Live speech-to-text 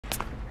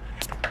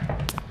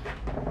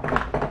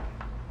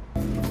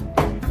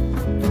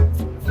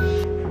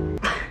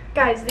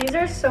Guys, these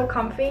are so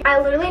comfy.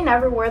 I literally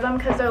never wear them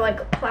because they're like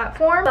a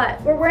platform,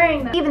 but we're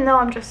wearing them even though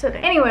I'm just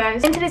sitting.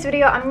 Anyways, in today's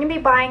video, I'm gonna be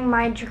buying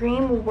my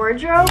dream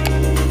wardrobe.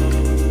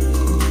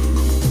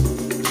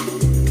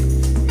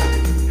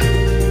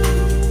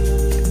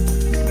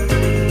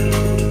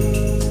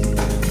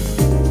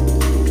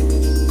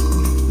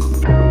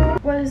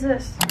 What is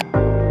this?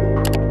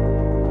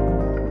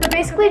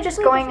 Basically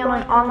just going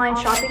on an online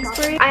shopping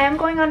spree. I am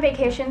going on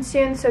vacation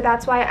soon, so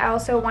that's why I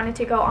also wanted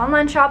to go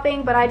online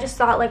shopping, but I just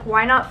thought, like,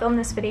 why not film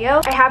this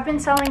video? I have been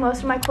selling most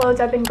of my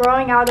clothes. I've been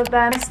growing out of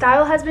them. My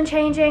style has been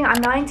changing.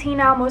 I'm 19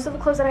 now. Most of the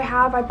clothes that I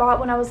have I bought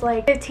when I was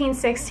like 15,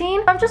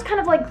 16. I'm just kind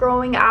of like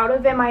growing out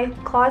of it. My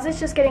closet's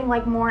just getting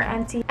like more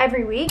empty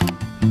every week.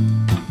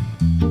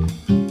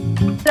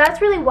 That's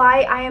really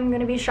why I am going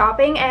to be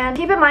shopping, and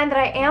keep in mind that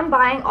I am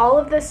buying all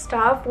of this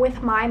stuff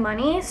with my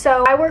money,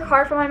 so I work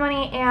hard for my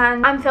money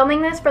and I'm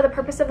filming this for the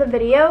purpose of the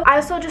video. I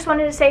also just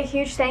wanted to say a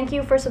huge thank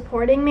you for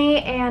supporting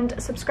me and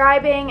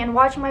subscribing and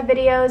watching my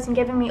videos and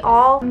giving me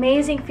all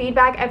amazing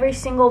feedback every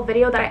single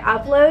video that I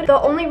upload. The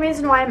only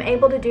reason why I'm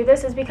able to do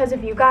this is because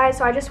of you guys,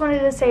 so I just wanted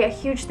to say a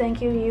huge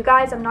thank you to you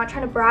guys. I'm not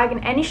trying to brag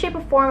in any shape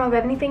or form of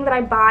anything that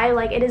I buy.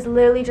 Like, it is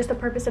literally just the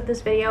purpose of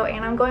this video,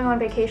 and I'm going on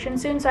vacation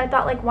soon, so I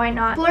thought, like, why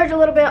not splurge a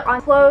little bit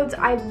on clothes.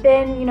 I've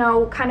been, you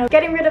know, kind of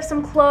getting rid of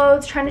some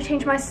clothes, trying to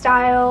change my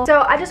style.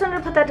 So I just wanted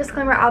to put that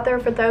disclaimer out there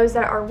for those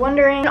that are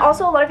wondering. And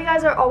also, a lot of you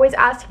guys are always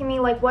asking me,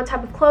 like, what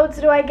type of clothes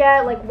do I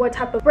get? Like, what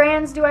type of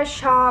brands do I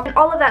shop? And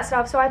all of that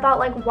stuff. So I thought,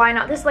 like, why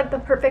not? This is like the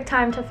perfect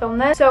time to film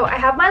this. So I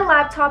have my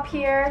laptop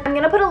here. I'm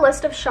gonna put a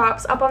list of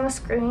shops up on the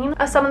screen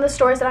of some of the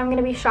stores that I'm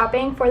gonna be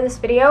shopping for this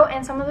video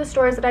and some of the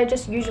stores that I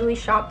just usually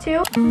shop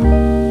to.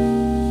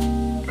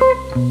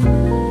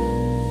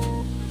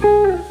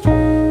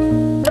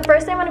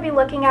 First thing I'm going to be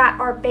looking at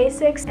are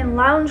basics and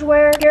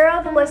loungewear. Here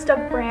are the list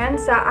of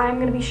brands that I'm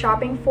going to be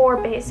shopping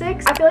for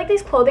basics. I feel like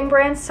these clothing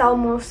brands sell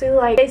mostly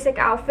like basic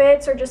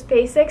outfits or just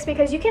basics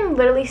because you can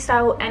literally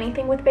style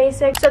anything with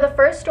basics. So the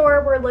first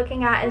store we're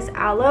looking at is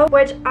Alo,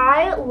 which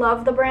I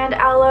love the brand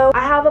Alo.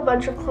 I have a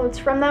bunch of clothes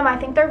from them. I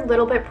think they're a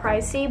little bit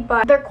pricey,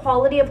 but their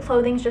quality of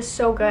clothing is just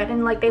so good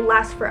and like they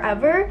last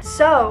forever.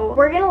 So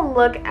we're going to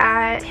look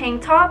at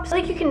tank tops.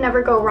 Like, you can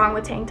never go wrong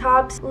with tank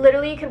tops.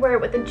 Literally, you could wear it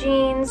with the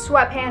jeans,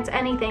 sweatpants,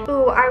 anything.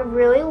 Ooh, I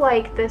really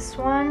like this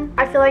one.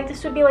 I feel like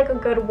this would be like a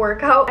good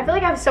workout. I feel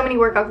like I have so many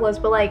workout clothes,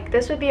 but like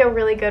this would be a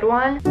really good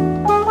one.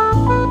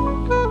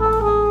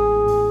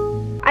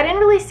 I didn't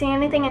really see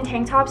anything in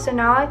tank tops, so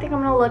now I think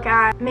I'm gonna look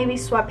at maybe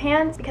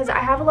sweatpants because I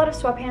have a lot of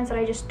sweatpants that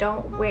I just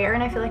don't wear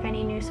and I feel like I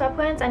need new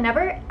sweatpants. I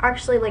never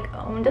actually like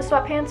owned a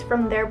sweatpants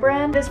from their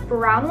brand. This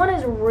brown one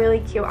is really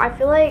cute. I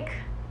feel like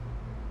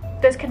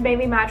this could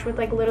maybe match with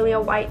like literally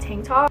a white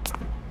tank top.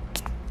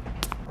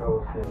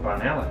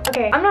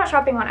 Okay, I'm not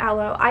shopping on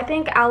Alo. I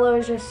think Alo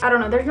is just, I don't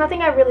know, there's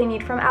nothing I really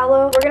need from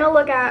Alo. We're gonna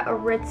look at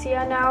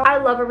Aritzia now. I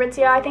love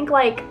Aritzia. I think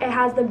like it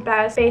has the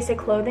best basic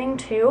clothing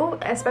too,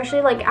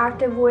 especially like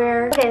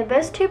activewear. Okay,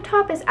 this tube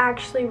top is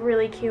actually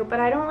really cute,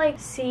 but I don't like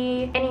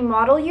see any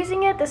model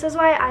using it. This is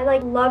why I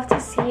like love to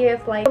see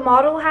if like the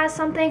model has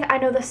something. I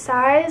know the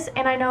size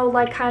and I know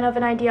like kind of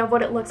an idea of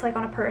what it looks like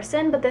on a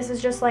person, but this is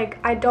just like,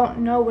 I don't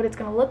know what it's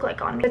gonna look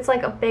like on me. It's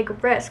like a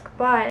big risk,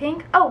 but I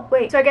think, oh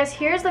wait, so I guess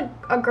here's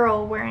a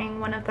girl wearing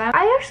one of them.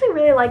 I actually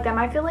really like them.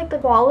 I feel like the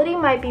quality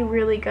might be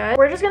really good.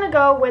 We're just gonna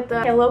go with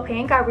the yellow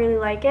pink. I really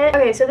like it.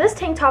 Okay, so this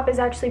tank top is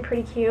actually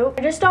pretty cute.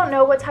 I just don't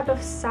know what type of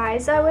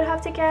size I would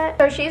have to get.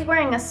 So she's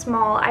wearing a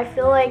small. I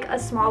feel like a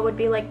small would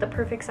be like the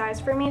perfect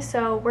size for me,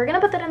 so we're gonna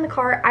put that in the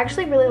cart. I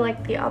actually really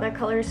like the other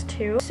colors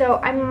too, so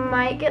I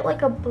might get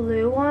like a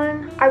blue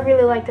one. I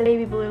really like the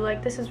navy blue.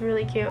 Like, this is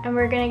really cute, and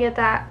we're gonna get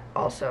that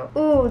also.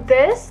 Ooh,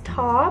 this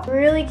top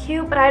really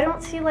cute, but I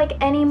don't see like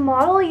any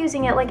model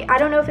using it. Like, I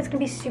don't know if it's gonna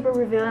be super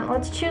revealing.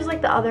 Let's choose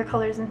like the other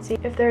colors and see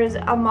if there's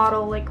a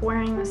model like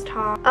wearing this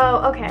top.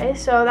 Oh, okay,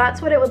 so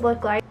that's what it would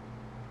look like.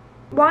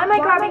 Why am I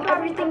grabbing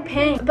everything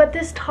pink? But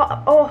this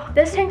top, oh,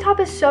 this tank top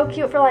is so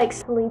cute for like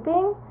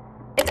sleeping.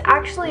 It's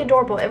actually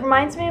adorable. It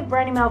reminds me of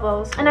Brandy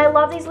Melville's. And I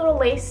love these little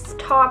lace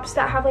tops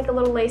that have like a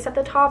little lace at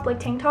the top,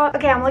 like tank top.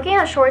 Okay, I'm looking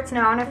at shorts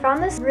now and I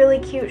found this really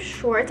cute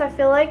shorts. I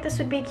feel like this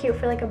would be cute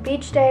for like a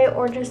beach day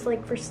or just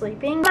like for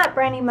sleeping. I'm at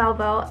Brandy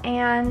Melville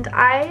and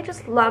I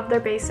just love their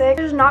basics.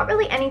 There's not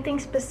really anything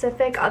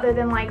specific other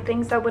than like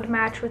things that would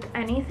match with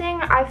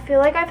anything. I feel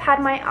like I've had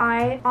my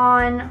eye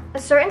on a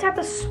certain type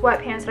of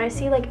sweatpants that I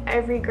see like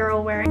every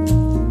girl wearing.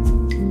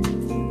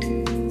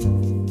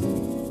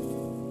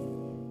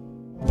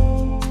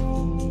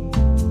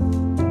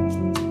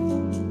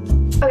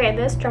 Okay,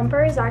 this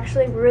jumper is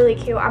actually really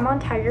cute. I'm on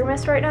Tiger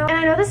Mist right now, and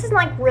I know this isn't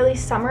like really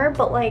summer,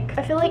 but like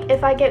I feel like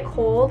if I get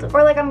cold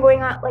or like I'm going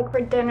out like for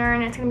dinner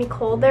and it's gonna be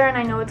cold there and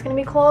I know it's gonna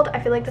be cold, I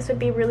feel like this would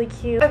be really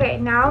cute. Okay,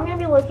 now I'm gonna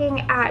be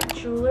looking at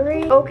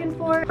jewelry.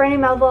 Oakenford, Brandy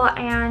Melville,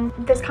 and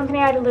this company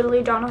I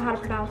literally don't know how to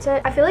pronounce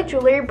it. I feel like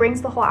jewelry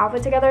brings the whole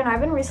outfit together, and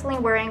I've been recently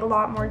wearing a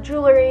lot more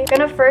jewelry.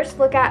 Gonna first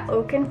look at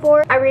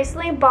Oakenford. I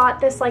recently bought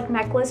this like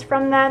necklace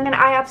from them and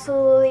I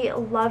absolutely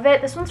love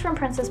it. This one's from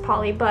Princess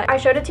Polly, but I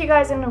showed it to you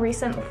guys in a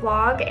recent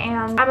vlog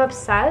and I'm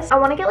obsessed. I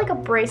want to get like a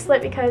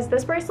bracelet because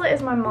this bracelet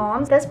is my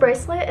mom's. This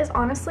bracelet is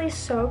honestly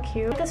so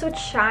cute. This would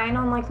shine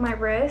on like my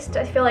wrist.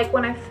 I feel like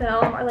when I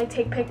film or like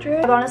take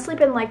pictures, I've honestly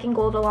been liking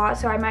gold a lot,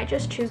 so I might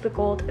just choose the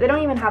gold. They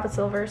don't even have a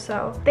silver.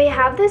 So they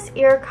have this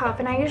ear cuff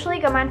and I usually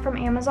get mine from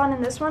Amazon,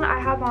 and this one I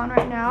have on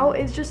right now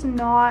is just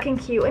not looking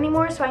cute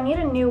anymore, so I need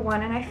a new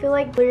one. And I feel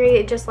like literally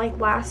it just like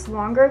lasts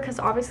longer because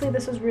obviously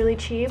this was really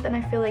cheap, and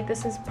I feel like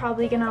this is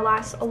probably gonna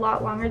last a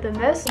lot longer than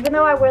this. Even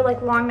though I wear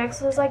like long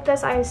necklaces like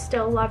this, I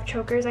still love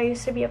chokers. I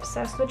used to be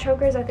obsessed with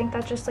chokers. I think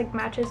that just like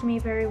matches me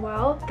very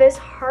well. This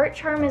heart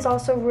charm is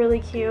also really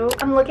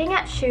cute. I'm looking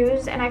at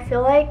shoes and I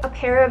feel like a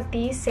pair of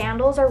these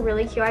sandals are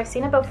really cute. I've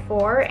seen it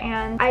before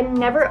and I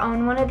never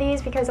own one of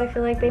these because I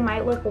feel like they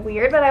might look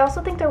weird, but I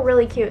also think they're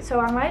really cute, so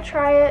I might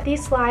try it.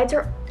 These slides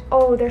are,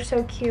 oh, they're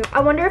so cute. I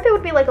wonder if it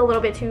would be like a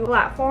little bit too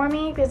flat for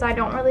me because I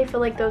don't really feel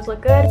like those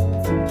look good.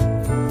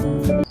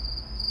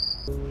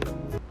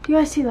 Do you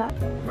guys see that?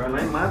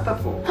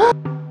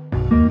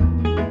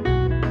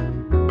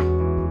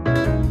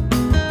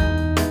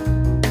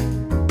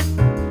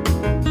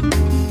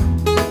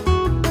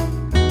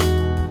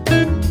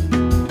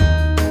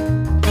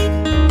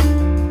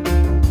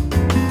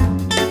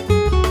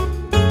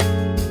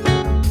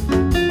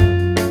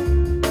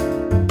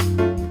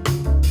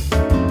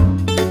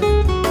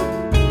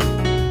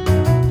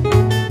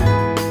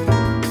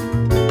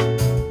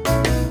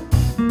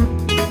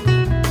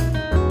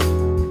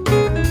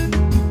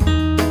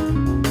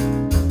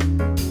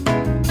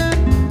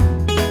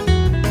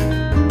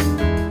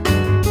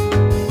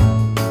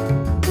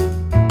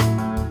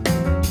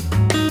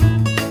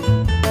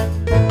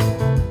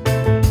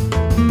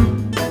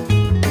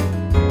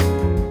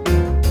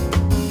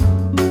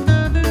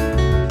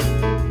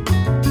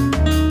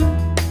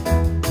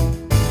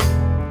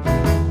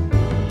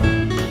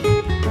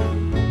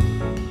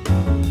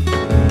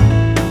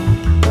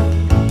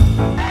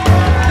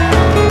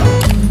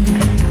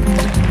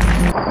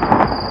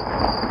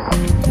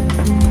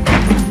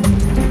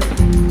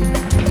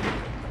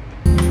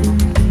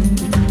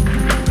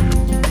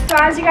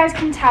 As you guys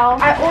can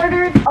tell, I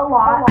ordered a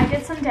lot. I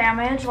did some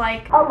damage,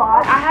 like a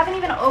lot. I haven't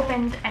even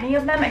opened any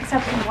of them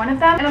except one of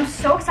them, and I'm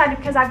so excited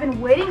because I've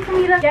been waiting for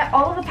me to get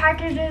all of the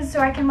packages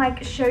so I can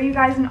like show you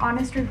guys an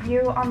honest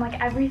review on like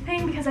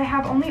everything, because I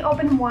have only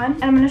opened one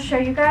and I'm gonna show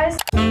you guys.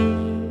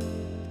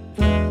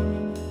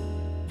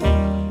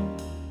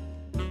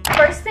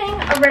 First thing,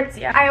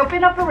 Aritzia. I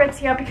opened up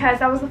Aritzia because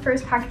that was the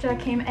first package that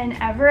came in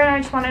ever, and I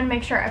just wanted to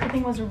make sure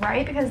everything was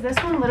right because this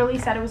one literally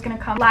said it was going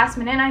to come last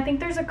minute, and I think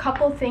there's a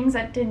couple things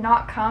that did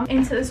not come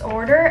into this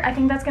order. I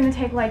think that's going to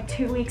take like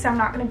 2 weeks. I'm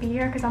not going to be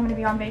here because I'm going to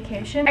be on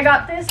vacation. I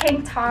got this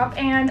tank top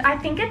and I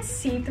think it's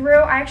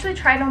see-through. I actually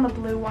tried on the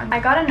blue one. I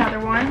got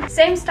another one.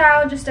 Same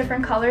style, just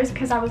different colors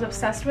because I was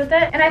obsessed with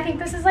it, and I think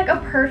this is like a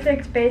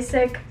perfect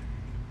basic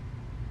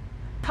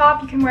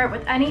top. You can wear it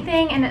with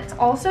anything, and it's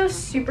also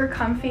super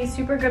comfy,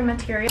 super good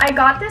material. I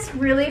got this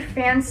really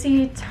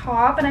fancy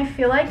top and I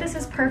feel like this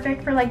is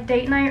perfect for like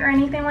date night or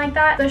anything like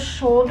that. The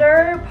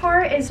shoulder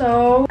part is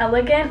so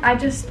elegant. I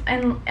just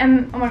am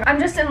oh my god, I'm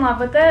just in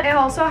love with it. It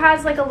also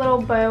has like a little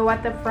bow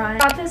at the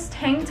front. I got this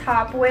tank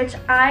top which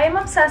I'm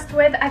obsessed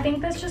with. I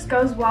think this just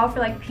goes well for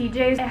like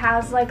PJs. It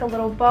has like a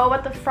little bow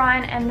at the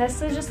front, and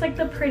this is just like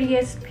the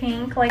prettiest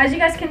pink. Like as you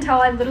guys can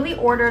tell, I literally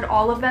ordered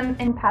all of them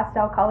in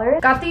pastel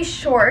colors. Got these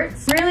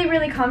shorts,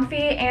 really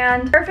comfy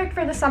and perfect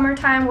for the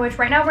summertime, which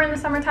right now we're in the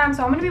summertime,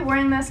 so I'm gonna be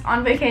wearing this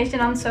on vacation.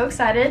 I'm so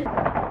excited.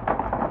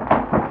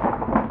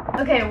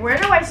 Okay, where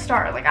do I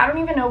start? Like, I don't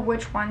even know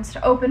which ones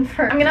to open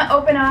first. I'm gonna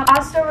open up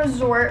Asta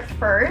Resort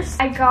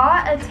first. I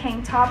got a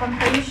tank top. I'm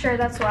pretty sure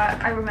that's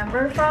what I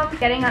remember from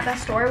getting at that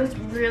store. It was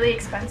really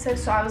expensive,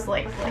 so I was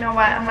like, you know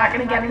what? I'm not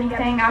gonna get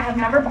anything. I have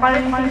never bought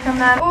anything from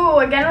them. Ooh,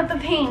 again with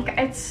the pink.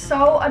 It's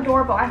so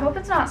adorable. I hope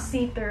it's not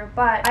see-through,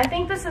 but I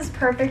think this is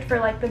perfect for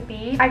like the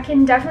beach. I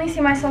can definitely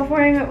see myself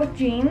wearing it with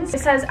jeans.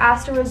 It says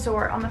Asta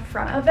Resort on the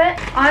front of it.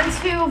 On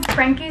to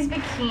Frankie's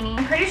bikini.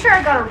 I'm pretty sure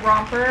I got a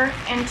romper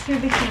and 2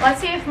 bikinis.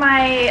 Let's see if my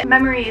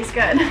memory is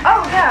good.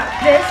 Oh yeah,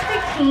 this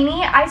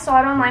bikini, I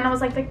saw it online. I was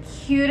like the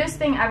cutest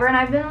thing ever, and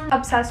I've been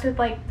obsessed with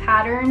like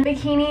pattern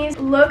bikinis.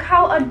 Look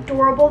how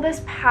adorable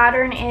this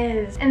pattern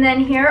is. And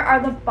then here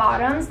are the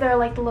bottoms. They're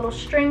like the little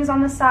strings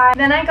on the side.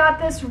 Then I got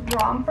this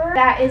romper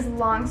that is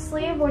long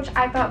sleeve, which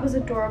I thought was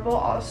adorable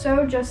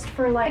also, just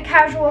for like a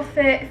casual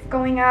fit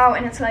going out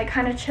and it's like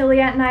kind of chilly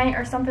at night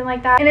or something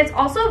like that. And it's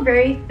also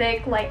very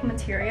thick like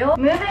material.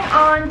 Moving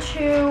on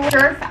to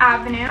Surf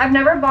Avenue. I've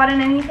never bought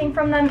anything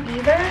from them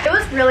either. It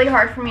was really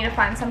hard for me to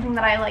find something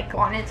that I like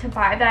wanted to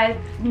buy that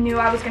I knew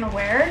I was gonna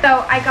wear.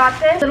 So I got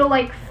this little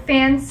like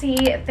fancy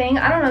thing.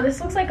 I don't know,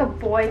 this looks like a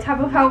boy type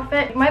of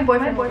outfit. My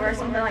boyfriend would wear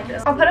something like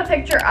this. I'll put a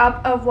picture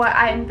up of what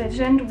I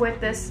envisioned with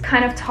this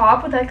kind of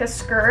top with like a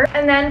skirt.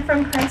 And then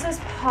from Princess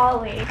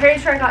Polly, pretty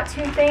sure I got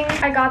two things.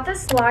 I got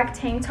this black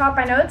tank top.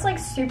 I know it's like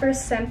super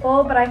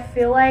simple, but I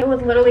feel like it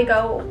would literally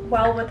go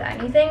well with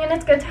anything, and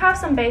it's good to have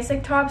some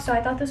basic tops, so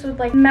I thought this would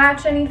like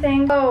match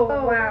anything. Oh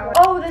wow.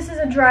 Oh, this is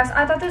a dress.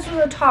 I thought this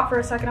was a top for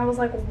a second. I was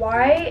like,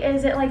 why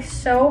is it like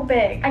so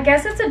big? I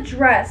guess it's a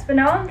dress, but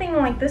now I'm thinking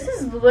like this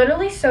is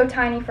literally so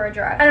tiny for a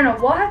dress. I don't know,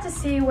 we'll have to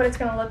see what it's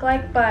gonna look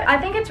like, but I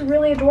think it's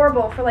really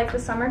adorable for like the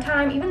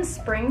summertime, even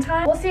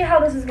springtime. We'll see how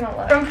this is gonna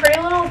look. From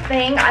Pretty Little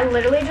Thing, I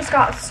literally just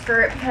got a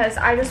skirt because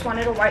I just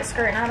wanted a white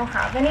skirt and I don't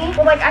have any.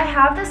 Well, like I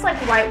have this like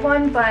white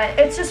one, but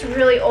it's just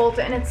really old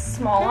and it's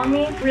small on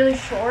me, really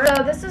short.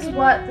 So this is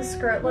what the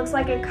skirt looks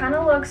like. It kind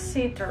of looks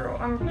see-through.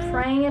 I'm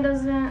praying it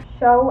doesn't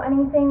show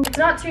anything. It's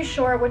not too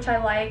short, which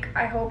I like.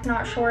 I hope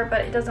not short,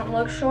 but it doesn't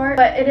look short.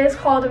 But it is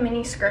called a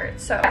mini skirt.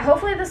 So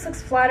hopefully this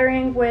looks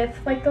flattering with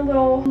like the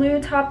little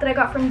blue top that I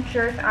got from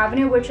Jerth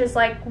Avenue, which is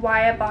like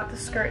why I bought the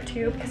skirt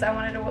too, because I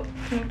wanted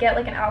to get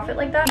like an outfit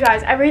like that. You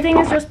guys, everything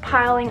is just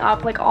piling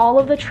up, like all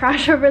of the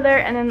trash over there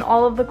and then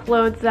all of the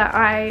clothes that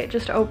I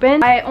just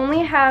opened. I only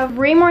have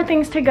 3 more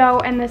things to go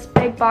in this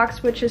big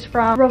box, which is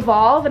from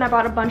Revolve, and I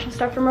bought a bunch of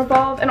stuff from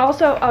Revolve. And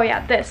also, oh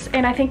yeah, this,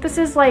 and I think this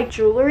is like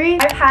jewelry.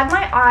 I've had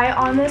my eye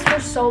on this for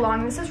so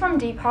long. This is from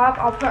Depop.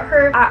 I'll put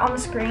her on the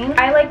screen.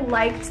 I like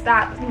liked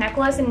that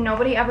necklace and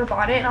nobody ever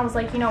bought it, and I was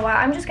like, you know what,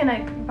 I'm just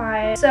gonna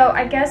buy it. So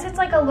I guess it's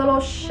like a little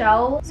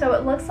shell, so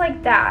it looks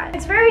like that.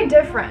 It's very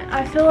different.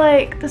 I feel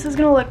like this is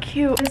gonna look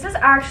cute. This is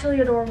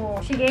actually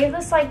adorable. She gave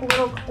this like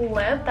little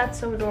clip. That's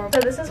so adorable.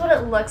 So this is what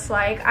it looks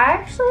like. I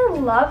actually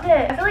love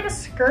it. I feel like a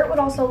skirt would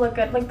also look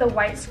good. Like the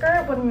white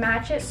skirt would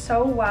match it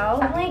so well.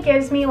 Definitely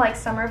gives me like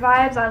summer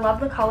vibes. I love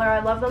the color. I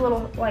love the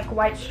little like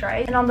white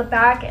stripe, and on the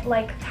back it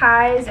like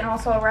ties and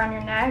also around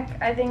your neck.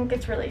 I think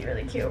it's really,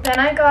 really cute. Then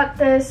I got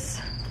this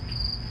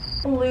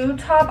blue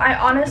top. I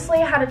honestly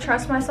had to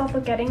trust myself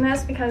with getting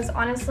this because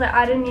honestly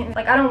I didn't even,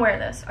 like, I don't wear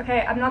this,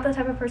 okay? I'm not the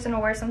type of person to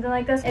wear something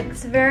like this.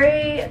 It's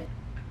very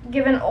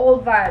given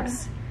old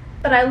vibes,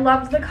 but I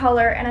loved the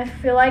color and I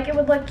feel like it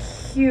would look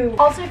cute.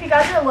 Also, if you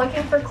guys are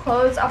looking for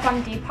clothes up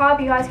on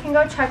Depop, you guys can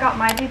go check out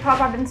my Depop.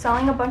 I've been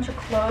selling a bunch of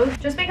clothes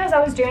just because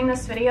I was doing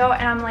this video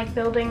and I'm like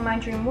building my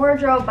dream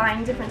wardrobe,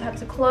 buying different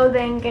types of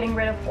clothing, getting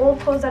rid of old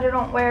clothes that I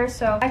don't wear.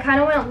 So I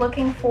kind of went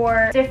looking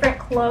for different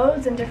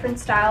clothes and different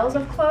styles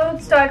of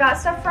clothes. So I got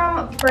stuff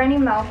from Brandy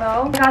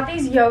Melville. I got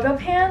these yoga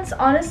pants.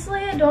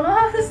 Honestly, I don't know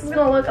how this is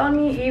gonna look on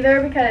me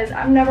either because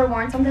I've never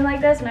worn something like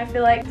this and I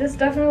feel like this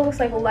definitely looks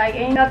like a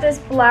legging. Got this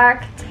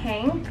black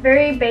tank,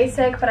 very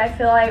basic, but I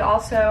feel like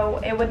also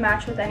it would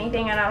match with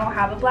anything and I don't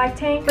have a black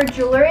tank. For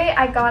jewelry,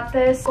 I got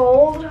this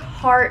gold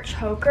heart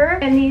choker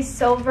and these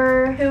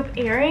silver hoop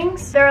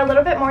earrings. They're a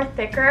little bit more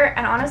thicker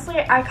and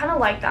honestly I kind of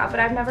like that, but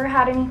I've never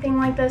had anything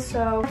like this,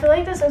 so I feel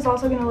like this is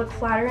also going to look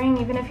flattering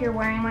even if you're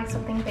wearing like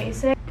something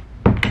basic.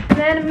 And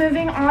then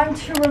moving on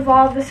to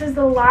Revolve, this is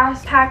the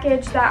last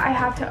package that I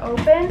have to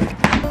open.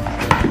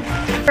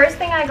 First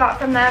thing I got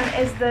from them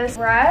is this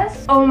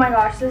dress. Oh my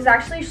gosh, this is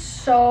actually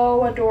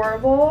so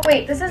adorable.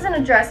 Wait, this isn't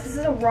a dress, this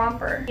is a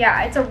romper.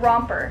 Yeah, it's a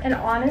romper. And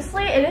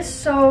honestly, it is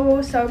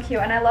so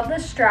cute. And I love the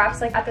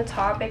straps like at the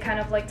top. It kind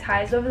of like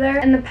ties over there.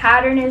 And the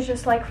pattern is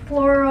just like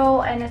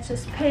floral and it's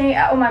just pink.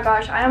 Oh my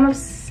gosh, I am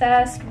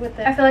obsessed with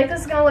it. I feel like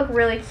this is gonna look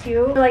really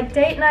cute for like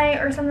date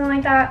night or something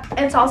like that.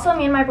 It's also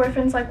me and my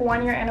boyfriend's like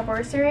 1-year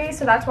anniversary,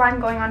 so that's why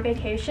I'm going on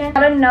vacation.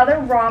 Got another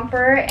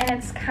romper and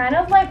it's kind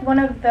of like one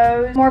of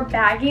those more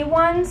baggy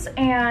ones,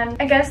 and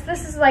I guess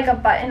this is like a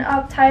button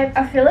up type.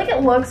 I feel like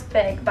it looks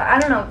big, but I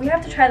don't know, we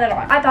have to try that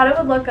on. I thought it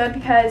would look good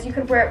because you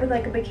could wear it with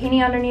like a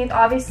bikini underneath.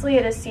 Obviously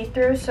it is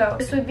see-through, so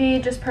this would be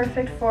just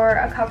perfect for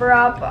a cover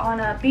up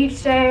on a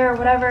beach day or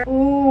whatever.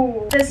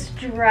 Ooh, this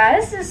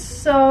dress is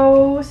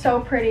so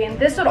pretty, and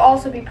this would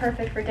also be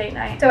perfect for date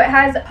night. So it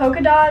has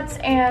polka dots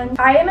and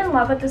I am in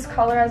love with this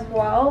color as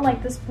well.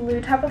 Like this blue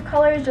type of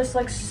color is just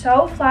like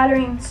so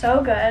flattering,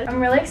 so good. I'm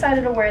really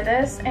excited to wear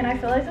this and I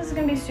feel like this is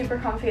gonna be super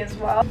comfy as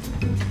well.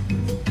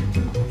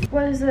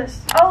 What is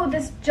this? Oh,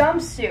 this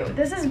jumpsuit.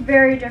 This is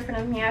very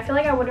different of me. I feel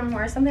like I wouldn't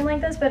wear something like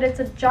this, but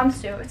it's a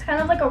jumpsuit. It's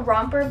kind of like a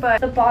romper,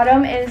 but the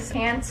bottom is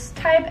pants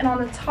type, and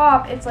on the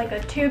top, it's like a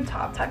tube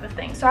top type of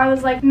thing. So I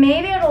was like,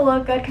 maybe it'll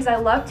look good because I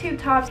love tube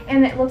tops,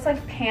 and it looks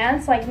like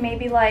pants, like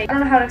maybe like, I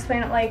don't know how to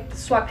explain it, like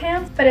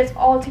sweatpants, but it's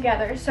all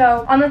together.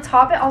 So on the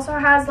top, it also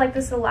has like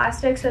this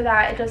elastic so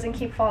that it doesn't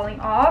keep falling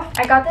off.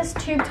 I got this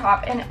tube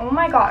top, and oh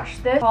my gosh,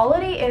 this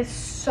quality is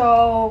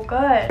so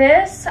good.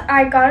 This,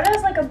 I got it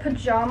as like a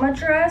pajama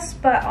dress,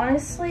 but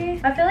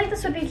honestly I feel like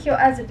this would be cute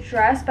as a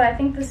dress, but I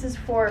think this is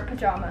for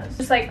pajamas,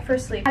 just like for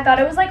sleep. I thought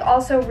it was like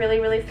also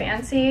really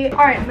fancy. All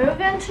right, move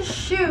into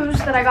shoes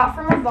that I got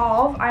from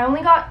Revolve. I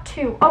only got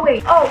 2. Oh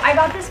wait, oh, I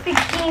got this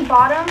bikini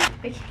bottom.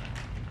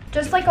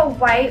 just like a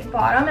white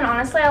bottom, and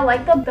honestly I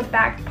like the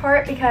back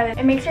part because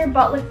it makes your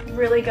butt look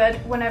really good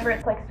whenever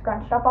it's like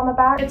scrunched up on the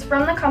back. It's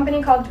from the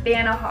company called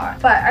Vanaha,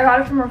 but I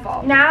got it from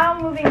Revolve. Now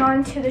moving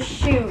on to the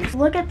shoes.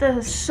 Look at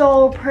this,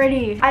 so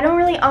pretty. I don't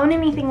really own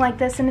anything like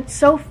this, and it's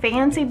so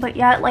fancy but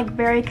yet like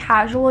very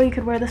casual. You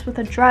could wear this with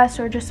a dress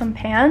or just some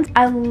pants.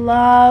 I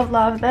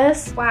love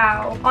this.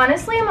 Wow,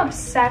 honestly I'm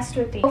obsessed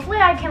with these. Hopefully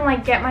I can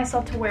like get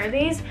myself to wear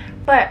these,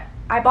 but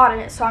I bought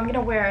it, so I'm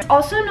gonna wear it.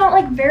 Also not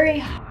like very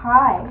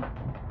high.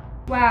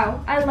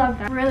 Wow, I love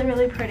that.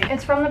 Really pretty.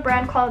 It's from the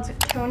brand called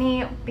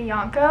Tony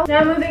Bianco.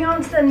 Now moving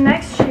on to the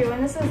next shoe,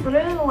 and this is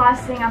literally the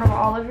last thing out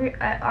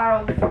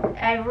of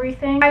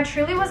everything. I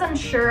truly wasn't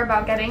sure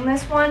about getting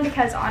this one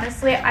because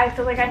honestly, I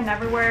feel like I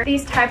never wear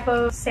these type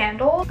of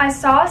sandals. I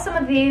saw some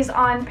of these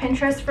on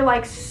Pinterest for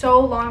like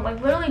so long,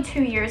 like literally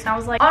 2 years, and I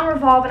was like on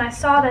Revolve and I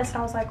saw this and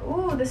I was like,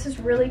 ooh, this is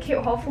really cute.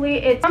 Hopefully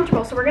it's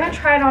comfortable. So we're gonna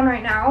try it on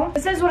right now.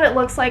 This is what it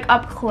looks like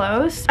up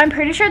close. I'm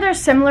pretty sure there's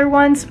similar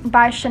ones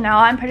by Chanel.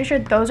 I'm pretty sure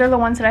those are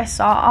the ones that I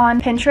saw on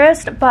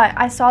Pinterest, but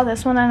I saw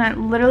this one and it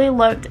literally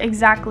looked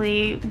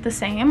exactly the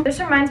same. This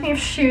reminds me of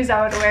shoes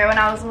I would wear when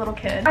I was a little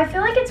kid. I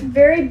feel like it's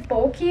very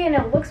bulky and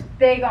it looks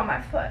big on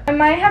my foot. I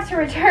might have to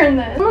return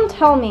this. Someone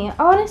tell me.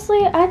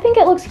 Honestly, I think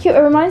it looks cute. It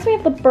reminds me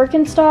of the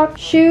Birkenstock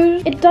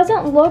shoes. It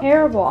doesn't look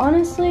terrible,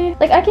 honestly.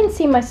 Like I can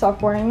see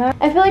myself wearing that.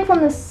 I feel like from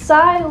the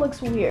side it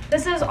looks weird.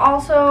 This is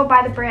also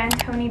by the brand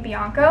Tony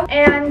Bianco,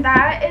 and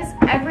that is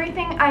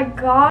everything I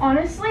got.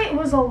 Honestly, it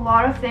was a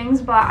lot of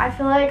things, but I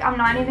feel like I'm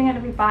not even gonna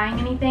be buying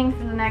anything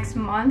for the next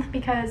month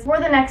because for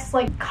the next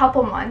like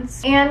couple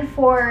months and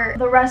for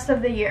the rest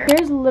of the year.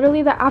 Here's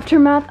literally the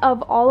aftermath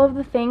of all of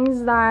the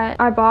things that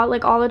I bought,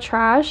 like all the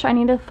trash. I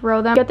need to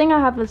throw them. Good thing I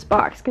have this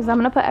box because I'm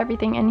gonna put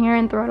everything in here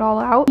and throw it all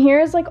out.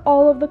 Here's like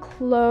all of the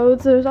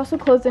clothes. There's also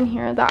clothes in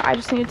here that I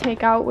just need to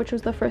take out, which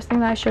was the first thing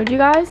that I showed you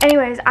guys.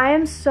 Anyways, I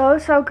am so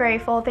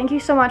grateful. Thank you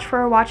so much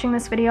for watching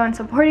this video and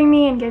supporting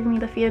me and giving me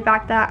the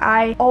feedback that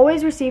I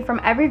always receive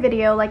from every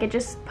video. Like it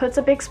just puts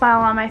a big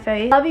smile on my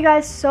face. Love you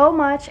guys so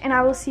much, and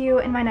I will see you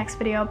in my next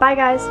video. Bye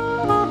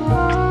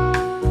guys.